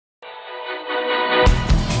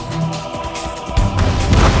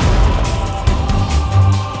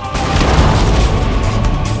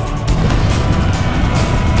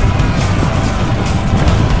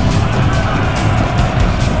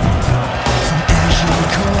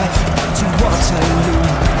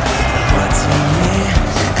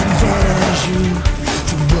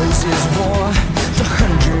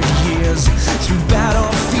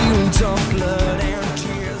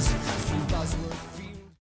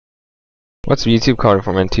What's up YouTube,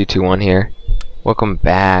 Carter4Man221 here. Welcome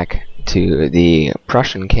back to the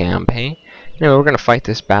Prussian campaign. We're gonna fight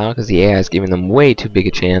this battle because the AI is giving them way too big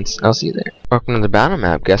a chance. I'll see you there. Welcome to the battle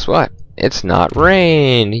map. Guess what? It's not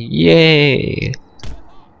rain! Yay!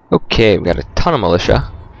 Okay, we got a ton of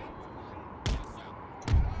militia.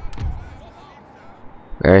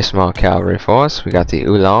 Very small cavalry force. We got the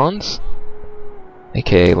Uhlans,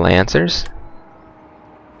 aka Lancers.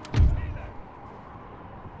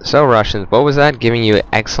 So Russians, what was that? Giving you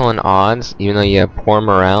excellent odds even though you have poor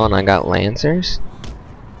morale and I got Lancers?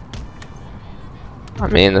 I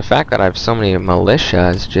mean, the fact that I have so many militia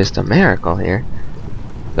is just a miracle here.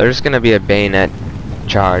 There's gonna be a bayonet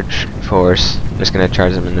charge force. I'm just gonna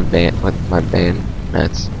charge them in the with my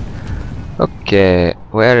bayonets. Okay,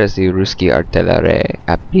 where is the Ruski artillery?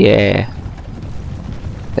 Up here.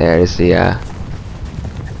 There is the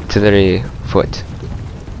artillery foot.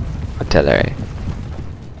 Artillery.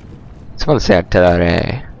 I want to say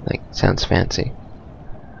artillery, like, sounds fancy.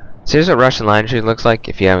 So here's what Russian line tree looks like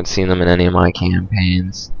if you haven't seen them in any of my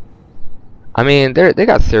campaigns. I mean, they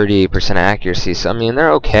got 38% accuracy, so I mean,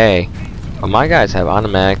 they're okay. But my guys have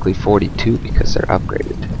automatically 42 because they're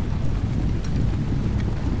upgraded.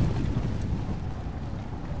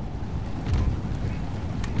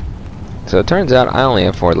 So it turns out I only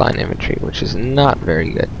have 4 line infantry, which is not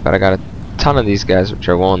very good. But I got a ton of these guys which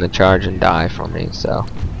are willing to charge and die for me, so.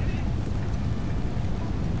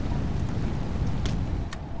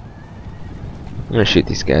 I'm gonna shoot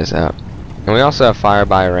these guys out. And we also have fire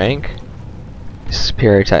by rank,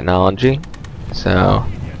 superior technology, so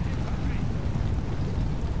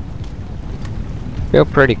feel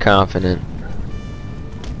pretty confident.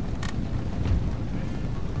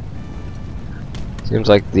 Seems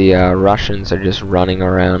like the Russians are just running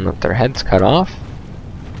around with their heads cut off.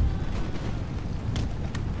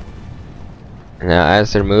 Now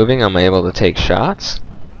as they're moving, I'm able to take shots.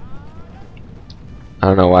 I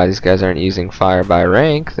don't know why these guys aren't using fire by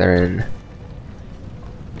rank. They're in.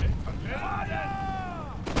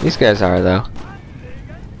 These guys are, though.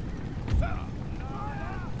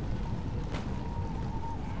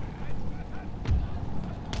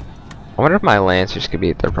 I wonder if my Lancers could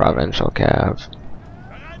beat their provincial cav.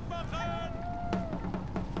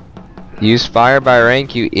 Use fire by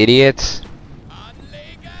rank, you idiots.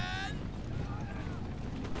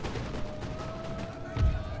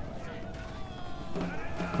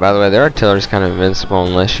 By the way, their artillery is kind of invincible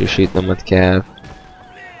unless you shoot them with cav.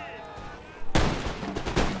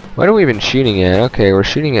 What are we even shooting at? Okay, we're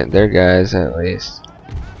shooting at their guys at least.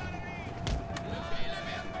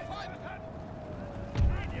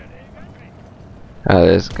 Oh,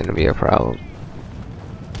 this is gonna be a problem.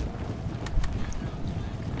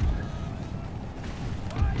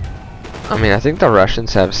 I mean, I think the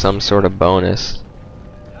Russians have some sort of bonus.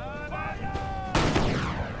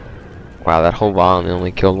 Wow, that whole volume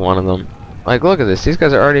only killed one of them. Like, look at this. These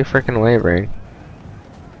guys are already freaking wavering.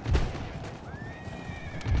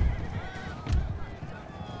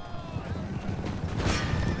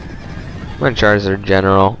 I'm gonna charge their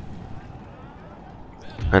general.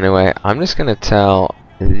 Anyway, I'm just gonna tell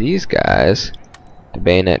these guys to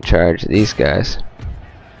bayonet charge these guys.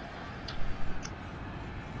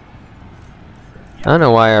 I don't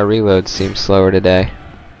know why our reloads seem slower today.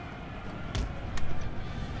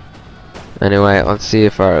 Anyway, let's see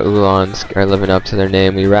if our Uhlans are living up to their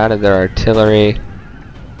name. We routed their artillery.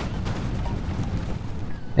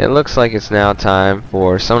 It looks like it's now time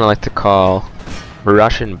for someone I like to call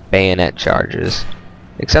Russian bayonet charges.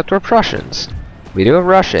 Except we're Prussians. We do have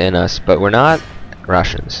Russia in us, but we're not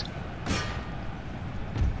Russians.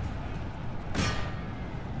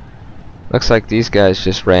 Looks like these guys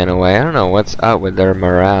just ran away. I don't know what's up with their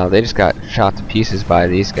morale. They just got shot to pieces by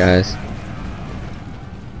these guys.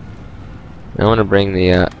 I want to bring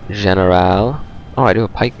the General. Oh, I do a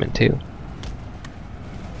pikeman too.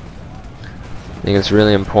 I think it's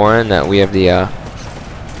really important that we have the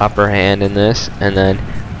upper hand in this. And then,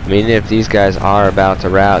 I mean, if these guys are about to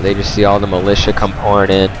rout, they just see all the militia come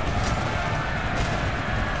pouring in.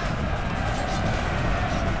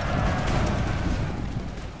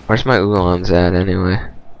 Where's my Uhlans at anyway?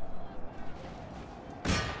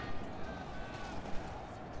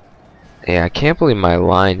 Yeah, I can't believe my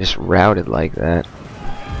line just routed like that.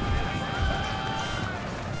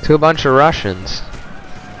 To a bunch of Russians.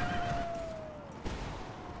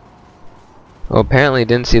 Well, apparently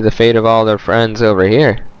didn't see the fate of all their friends over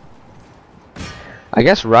here. I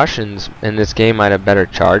guess Russians in this game might have better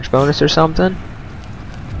charge bonus or something.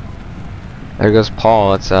 There goes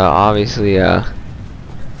Paul. It's obviously I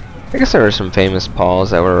guess there were some famous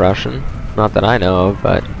Pauls that were Russian. Not that I know of,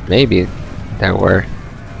 but maybe there were.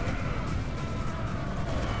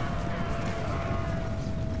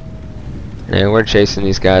 And we're chasing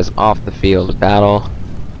these guys off the field of battle.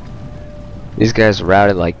 These guys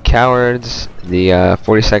routed like cowards. The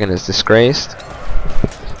 42nd is disgraced.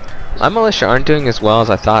 My militia aren't doing as well as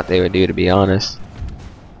I thought they would do, to be honest.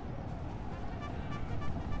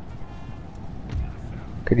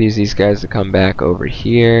 Could use these guys to come back over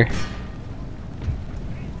here.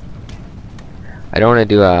 I don't want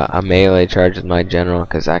to do a melee charge with my general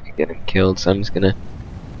because I could get him killed, so I'm just gonna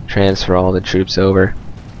transfer all the troops over.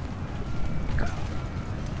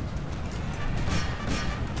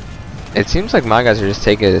 It seems like my guys are just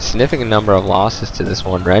taking a significant number of losses to this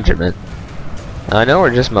one regiment. Now, I know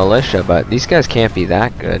we're just militia, but these guys can't be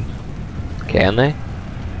that good, can they?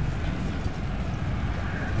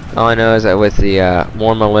 All I know is that with the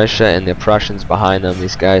more militia and the Prussians behind them,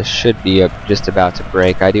 these guys should be just about to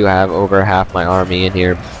break. I do have over half my army in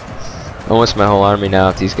here, almost my whole army now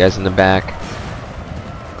with these guys in the back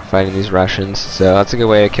fighting these Russians. So that's a good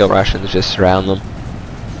way to kill Russians, just surround them.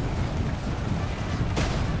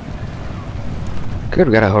 Good,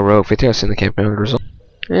 we got a heroic victory. I've seen the campaign results.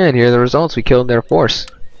 And here are the results. We killed their force.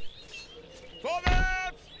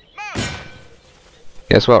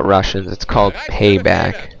 Guess what, Russians? It's called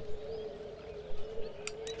payback.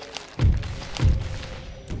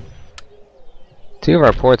 Two of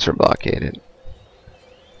our ports are blockaded.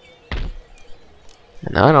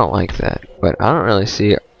 And I don't like that, but I don't really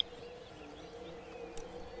see it.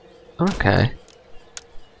 Okay.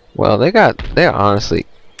 Well, they're honestly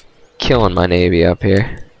killing my navy up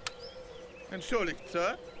here.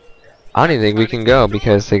 I don't even think we can go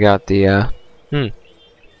because they got the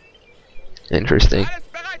interesting.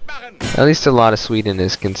 At least a lot of Sweden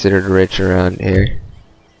is considered rich around here.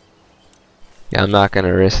 Yeah, I'm not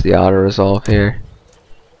gonna risk the auto resolve here.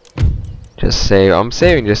 Just save. I'm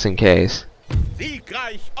saving just in case. Just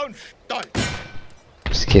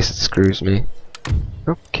in case it screws me.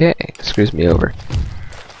 Okay, it screws me over.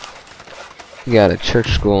 We got a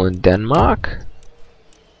church school in Denmark.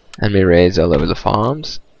 Enemy raids all over the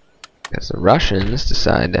farms. Because the Russians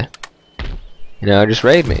decide to, just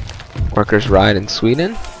raid me. Workers riot in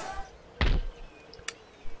Sweden.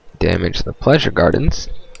 Damage the pleasure gardens.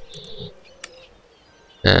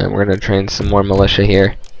 And we're gonna train some more militia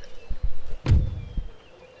here.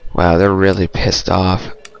 Wow, they're really pissed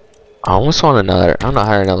off. I almost want I want to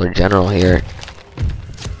hire another general here.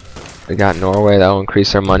 We got Norway, that will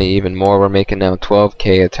increase our money even more. We're making now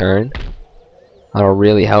 12k a turn. That'll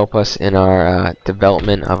really help us in our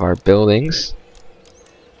development of our buildings.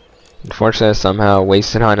 Unfortunately, I somehow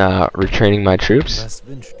wasted on retraining my troops.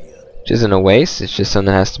 Which isn't a waste, it's just something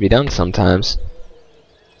that has to be done sometimes.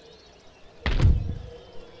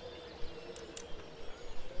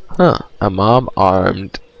 Huh, a mob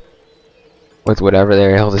armed with whatever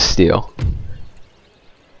they're able to steal.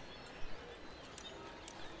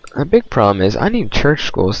 A big problem is I need church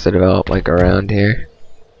schools to develop like around here.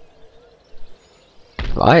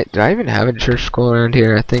 Do I even have a church school around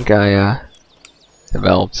here? I think I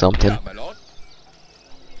developed something.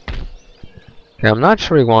 Okay, I'm not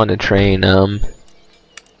sure we want to train I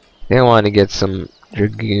think I want to get some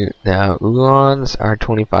dragoon. Now Uhlans are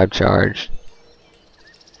 25 charge.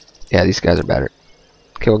 Yeah, these guys are better.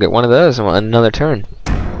 Okay, we'll get one of those and another turn.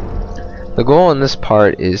 The goal in this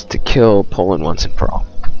part is to kill Poland once and for all.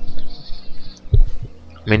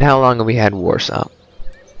 I mean, how long have we had Warsaw?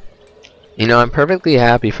 I'm perfectly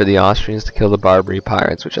happy for the Austrians to kill the Barbary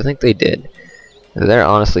pirates, which I think they did. They're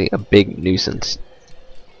honestly a big nuisance.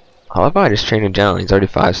 How about I just train a general? He's already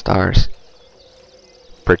 5 stars.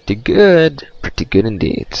 Pretty good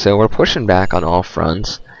indeed. So we're pushing back on all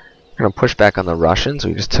fronts. We're gonna push back on the Russians.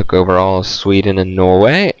 We just took over all of Sweden and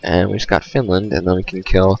Norway, and we just got Finland, and then we can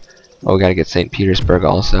kill. Oh, we gotta get St. Petersburg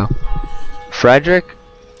also. Frederick.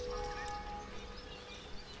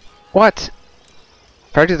 What?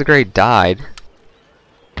 Frederick the Great died.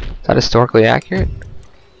 Is that historically accurate?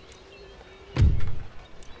 I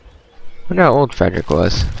wonder how old Frederick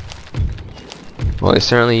was. Well, he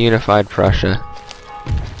certainly unified Prussia.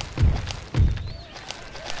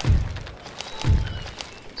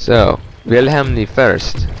 So, Wilhelm I.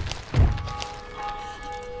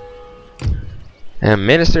 And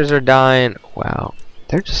ministers are dying. Wow,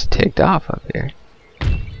 they're just ticked off up here.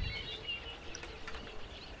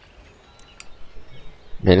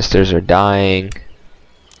 Ministers are dying.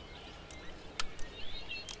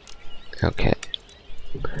 Okay.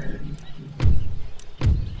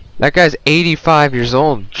 That guy's 85 years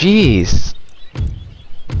old. Jeez.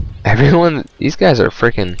 Everyone, these guys are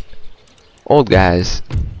freaking old guys.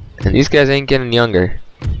 And these guys ain't getting younger.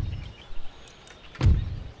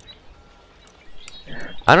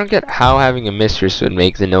 I don't get how having a mistress would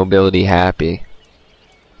make the nobility happy.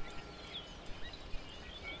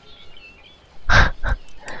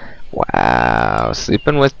 Wow,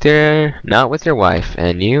 sleeping with not with your wife,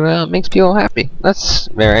 and you makes people happy. That's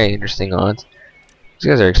very interesting odds. These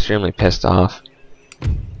guys are extremely pissed off. I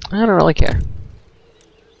don't really care.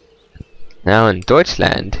 Now in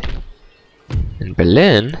Deutschland, in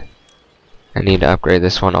Berlin, I need to upgrade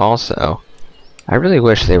this one also. I really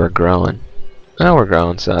wish they were growing. Oh, we're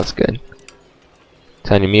growing, so that's good.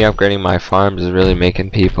 Telling you, me upgrading my farms is really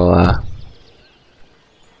making people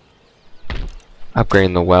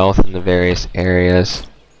upgrading the wealth in the various areas.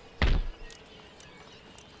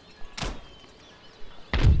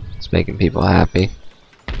 It's making people happy.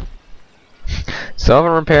 Still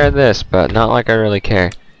haven't repaired this, but not like I really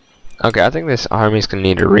care. Okay, I think this army's gonna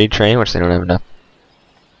need to retrain, which they don't have enough.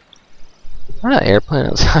 What an airplane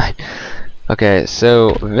outside. Okay,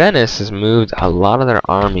 so Venice has moved a lot of their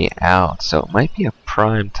army out, so it might be a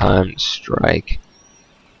prime time to strike.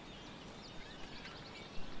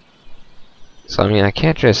 So I mean, I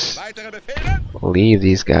can't just leave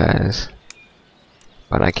these guys,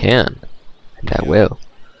 but I can, and I will.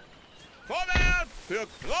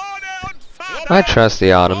 I trust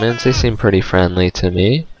the Ottomans, they seem pretty friendly to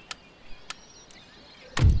me.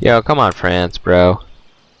 Yo, come on France, bro.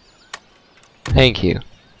 Thank you.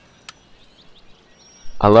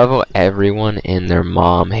 I love how everyone and their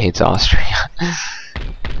mom hates Austria.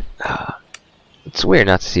 It's weird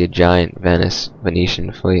not to see a giant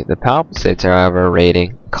Venetian fleet. The Papal States are however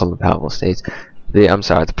raiding, called the Papal States. I'm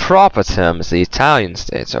sorry, the proper term is the Italian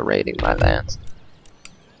states are raiding my lands.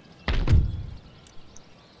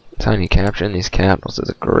 Telling you, capturing these capitals is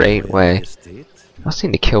a great way. I also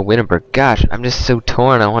need to kill Wittenberg. Gosh, I'm just so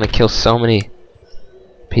torn. I want to kill so many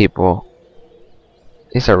people.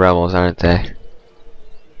 These are rebels, aren't they?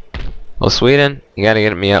 Well, Sweden, you gotta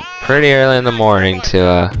get me up pretty early in the morning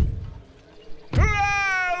to,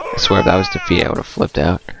 I swear if that was defeat, I would have flipped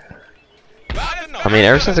out. I mean,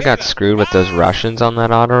 ever since I got screwed with those Russians on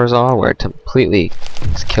that auto-resolve, where it completely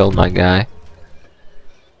just killed my guy.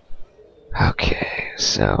 Okay,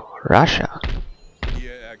 so, Russia.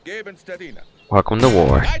 Welcome to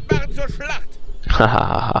war.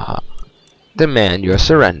 Demand your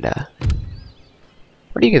surrender.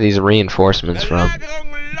 Where do you get these reinforcements from?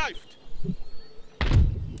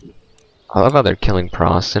 I love how they're killing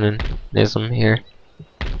Protestantism here.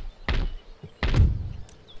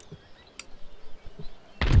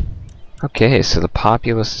 Okay, so the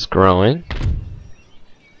populace is growing.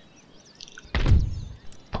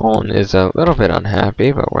 Poland is a little bit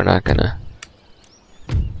unhappy, but we're not gonna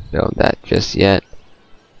build that just yet.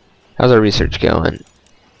 How's our research going?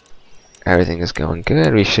 Everything is going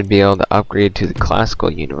good. We should be able to upgrade to the classical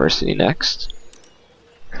university next.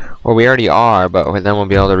 Well, we already are, but then we'll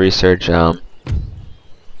be able to research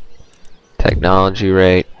technology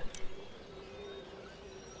rate,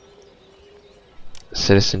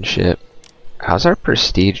 citizenship. How's our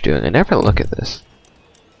prestige doing? I never look at this.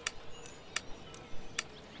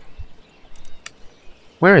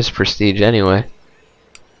 Where is prestige anyway?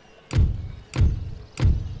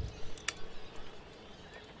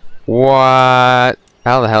 What?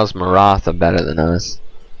 How the hell's Maratha better than us?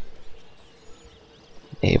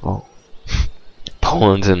 Naval.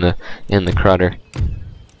 Poland's in the crutter.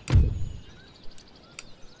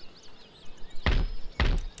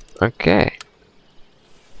 Okay.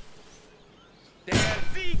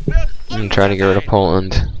 I'm gonna try to get rid of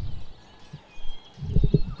Poland.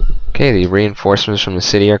 Okay, the reinforcements from the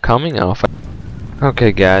city are coming.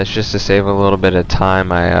 Okay, guys, just to save a little bit of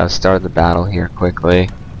time, I started the battle here quickly.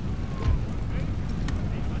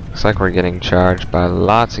 Looks like we're getting charged by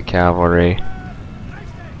lots of cavalry.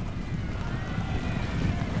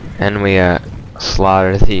 And we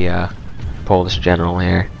slaughtered the Polish general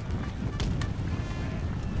here.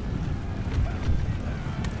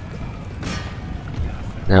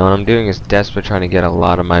 Now what I'm doing is desperate trying to get a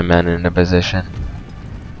lot of my men into position.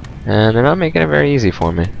 And they're not making it very easy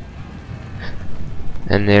for me.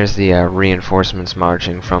 And there's the reinforcements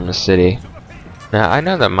marching from the city. Now I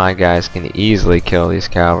know that my guys can easily kill these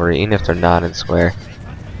cavalry, even if they're not in square.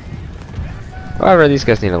 However, these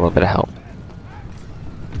guys need a little bit of help.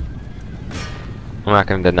 I'm not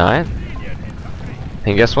going to deny it.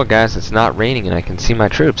 And guess what, guys? It's not raining and I can see my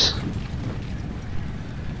troops.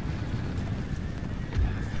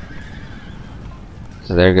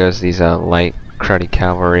 So there goes these light, cruddy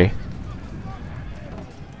cavalry.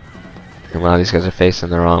 And while these guys are facing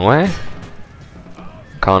the wrong way,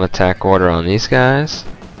 call an attack order on these guys.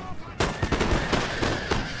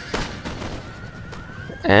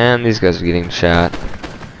 And these guys are getting shot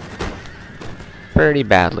pretty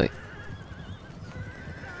badly.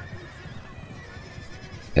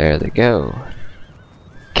 There they go.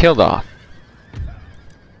 Killed off.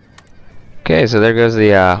 Okay, so there goes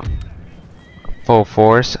the full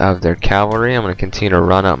force of their cavalry. I'm going to continue to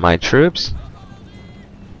run up my troops.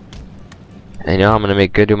 And you know, I'm going to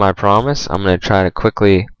make good to my promise. I'm going to try to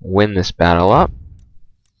quickly win this battle up.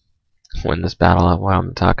 Win this battle up, what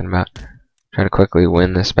I'm talking about. Try to quickly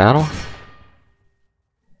win this battle.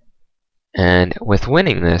 And with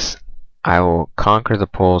winning this, I will conquer the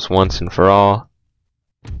Poles once and for all.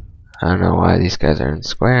 I don't know why these guys are in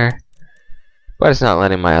square, but it's not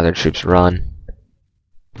letting my other troops run.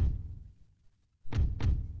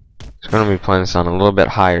 So I'm going to be playing this on a little bit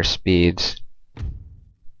higher speeds.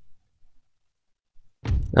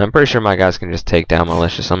 And I'm pretty sure my guys can just take down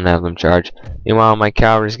militia, so I'm going to have them charge. Meanwhile, my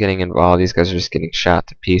cavalry's getting involved. These guys are just getting shot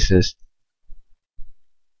to pieces.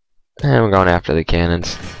 And we're going after the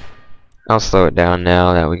cannons. I'll slow it down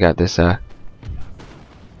now that we got this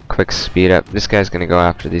quick speed up. This guy's gonna go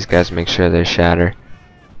after these guys, make sure they shatter.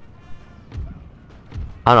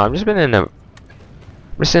 I don't know, I'm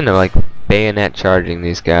just into like bayonet charging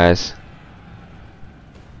these guys.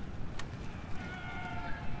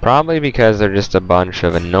 Probably because they're just a bunch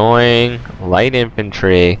of annoying light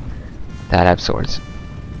infantry that have swords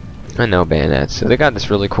and no bayonets. So they got this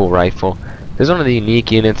really cool rifle. This is one of the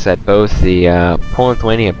unique units that both the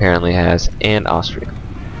Poland-Lithuania apparently has and Austria.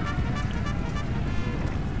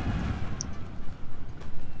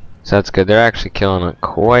 So that's good. They're actually killing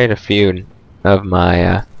quite a few of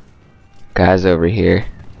my guys over here.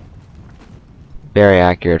 Very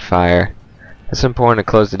accurate fire. It's important to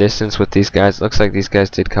close the distance with these guys. Looks like these guys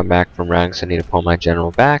did come back from ranks, so I need to pull my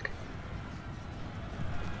general back.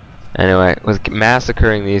 Anyway, with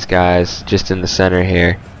massacring these guys just in the center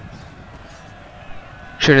here,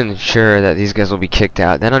 should ensure that these guys will be kicked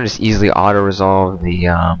out. Then I'll just easily auto-resolve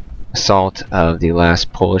the assault of the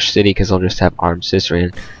last Polish city, because I'll just have armed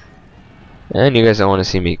citizenry. And you guys don't want to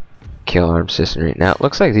see me kill armed citizenry. Now it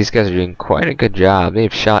looks like these guys are doing quite a good job.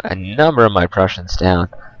 They've shot a number of my Prussians down.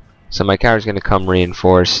 So my cavalry's going to come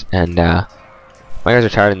reinforce, and my guys are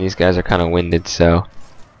tired and these guys are kind of winded, so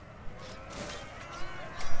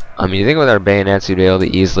I mean, you think with our bayonets we'd be able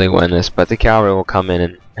to easily win this, but the cavalry will come in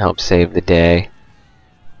and help save the day.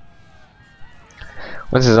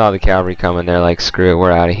 Once there's all the cavalry coming, they're like, screw it,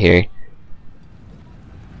 we're out of here.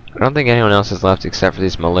 I don't think anyone else is left except for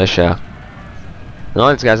these militia. And all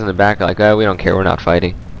these guys in the back are like, oh, we don't care, we're not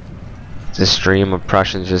fighting. This stream of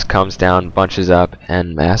Prussians just comes down, bunches up,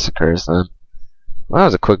 and massacres them. Well, that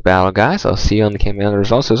was a quick battle, guys. I'll see you on the campaign of the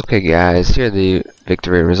results. Okay, guys, here are the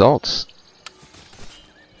victory results.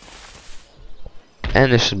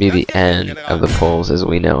 And this should be the end of the Poles as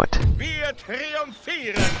we know it.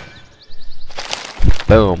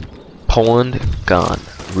 Boom. Poland gone.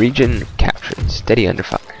 Region captured. Steady under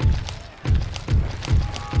fire.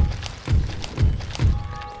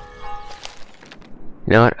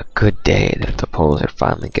 You know what? A good day that the Poles are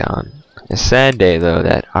finally gone. A sad day, though,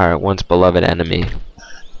 that our once beloved enemy...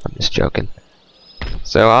 I'm just joking.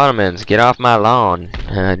 So, Ottomans, get off my lawn.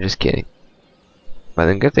 Just kidding. But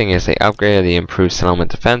the good thing is they upgraded the improved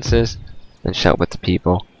settlement defenses and shut with the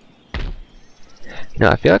people. You know,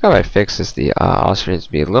 I feel like if I fix this, the Austrians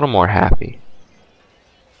would be a little more happy.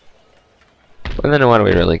 But then what do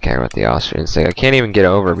we really care what the Austrians say? I can't even get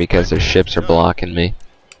over because their ships are blocking me.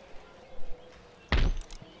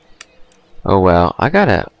 Oh well, I'm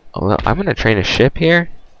gonna train a ship here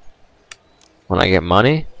when I get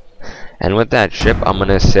money, and with that ship I'm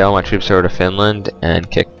gonna sail my troops over to Finland and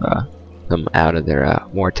kick them out of their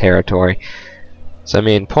more territory. So I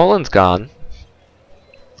mean, Poland's gone,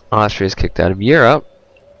 Austria's kicked out of Europe,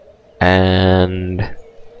 and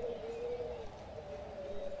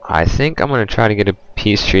I think I'm gonna try to get a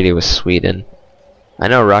peace treaty with Sweden. I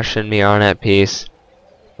know Russia and me aren't at peace,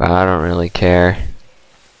 but I don't really care.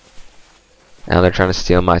 Now they're trying to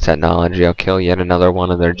steal my technology. I'll kill yet another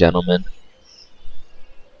one of their gentlemen.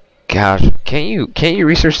 Gosh, can't you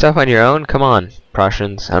research stuff on your own? Come on,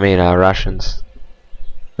 Russians.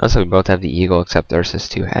 Also, we both have the eagle, except theirs has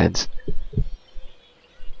two heads.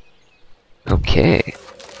 Okay.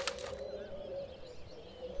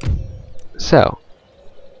 So,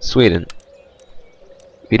 Sweden.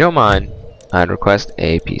 If you don't mind, I'd request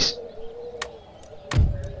a peace.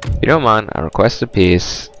 If you don't mind, I request a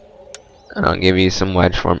peace. And I'll give you some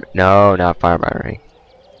wedge for me. No, not fire battery.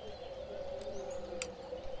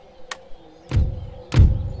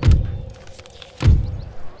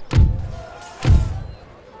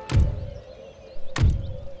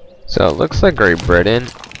 So it looks like Great Britain.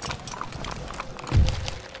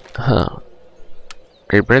 Huh.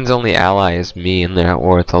 Great Britain's only ally is me, and they're at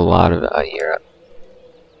war with a lot of Europe.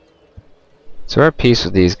 So we're at peace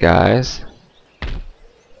with these guys.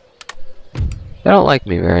 They don't like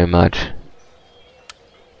me very much.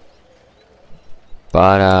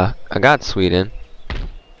 But I got Sweden.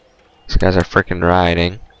 These guys are freaking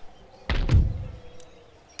rioting.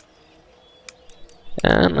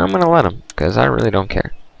 And I'm gonna let them, because I really don't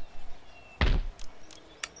care.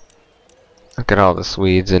 Look at all the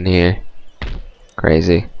Swedes in here.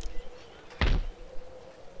 Crazy.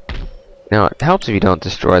 You know, it helps if you don't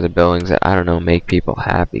destroy the buildings that, I don't know, make people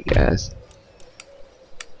happy, guys.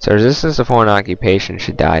 So resistance to foreign occupation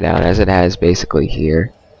should die down, as it has basically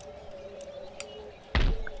here.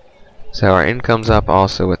 So our income's up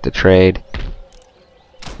also with the trade.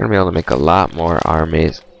 We're gonna be able to make a lot more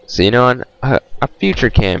armies. So you know what? A future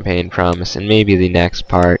campaign promise, and maybe the next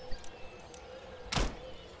part,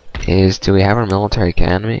 is do we have our military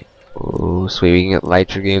academy? Ooh, sweet. We can get light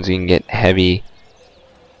dragoons, we can get heavy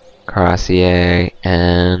cuirassier,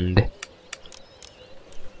 and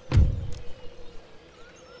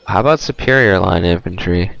how about superior line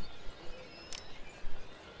infantry?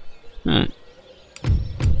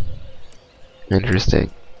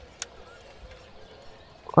 Interesting.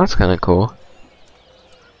 Well, that's kind of cool.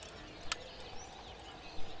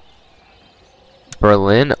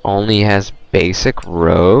 Berlin only has basic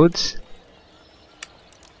roads?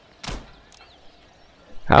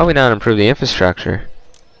 How have we not improved the infrastructure?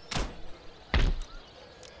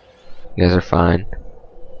 You guys are fine.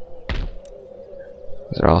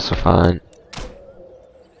 These are also fine.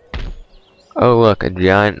 Oh look, a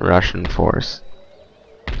giant Russian force.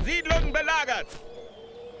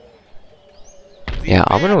 Yeah,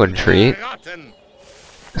 I'm gonna retreat.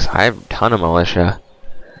 Cause I have a ton of militia.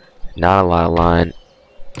 Not a lot of line.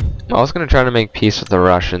 I was gonna try to make peace with the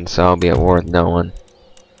Russians, so I'll be at war with no one.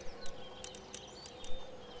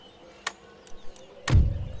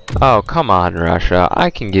 Oh, come on, Russia. I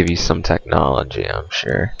can give you some technology, I'm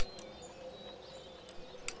sure.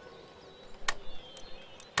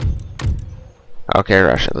 Okay,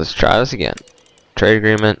 Russia, let's try this again. Trade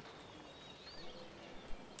agreement.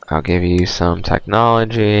 I'll give you some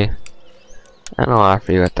technology, and I'll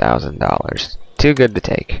offer you $1,000. Too good to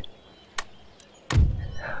take.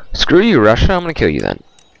 Screw you, Russia. I'm gonna kill you then.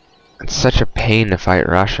 It's such a pain to fight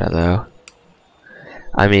Russia, though.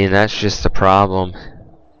 I mean, that's just the problem.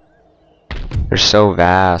 They're so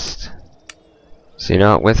vast. So you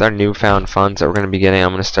know, with our newfound funds that we're gonna be getting,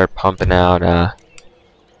 I'm gonna start pumping out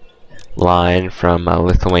line from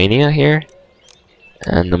Lithuania here,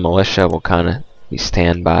 and the militia will kind of be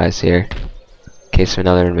standbys here in case of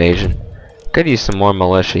another invasion. Could use some more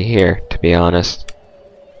militia here, to be honest,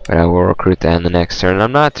 but I will recruit that in the next turn.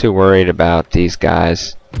 I'm not too worried about these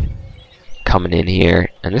guys coming in here,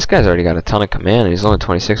 and this guy's already got a ton of command. He's only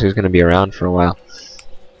 26, so he's going to be around for a while.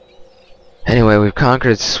 Anyway, we've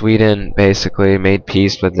conquered Sweden, basically, made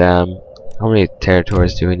peace with them. How many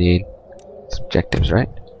territories do we need? It's objectives, right?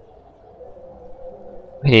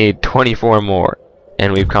 We need 24 more,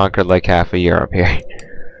 and we've conquered like half of Europe here.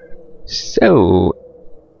 So,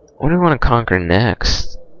 what do we want to conquer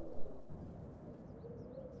next?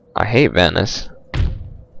 I hate Venice.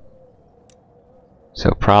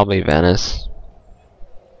 So probably Venice.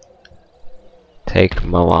 Take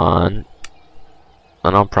Milan.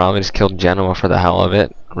 And I'll probably just kill Genoa for the hell of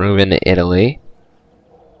it. Move into Italy.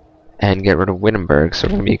 And get rid of Wittenberg. So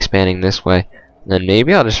we're going to be expanding this way. And then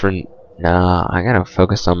maybe I'll just nah, I gotta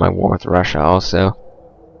focus on my war with Russia also.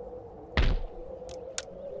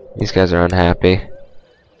 These guys are unhappy.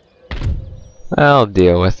 I'll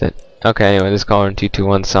deal with it. Okay, anyway, this is Caller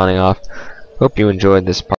 221 signing off. Hope you enjoyed this part.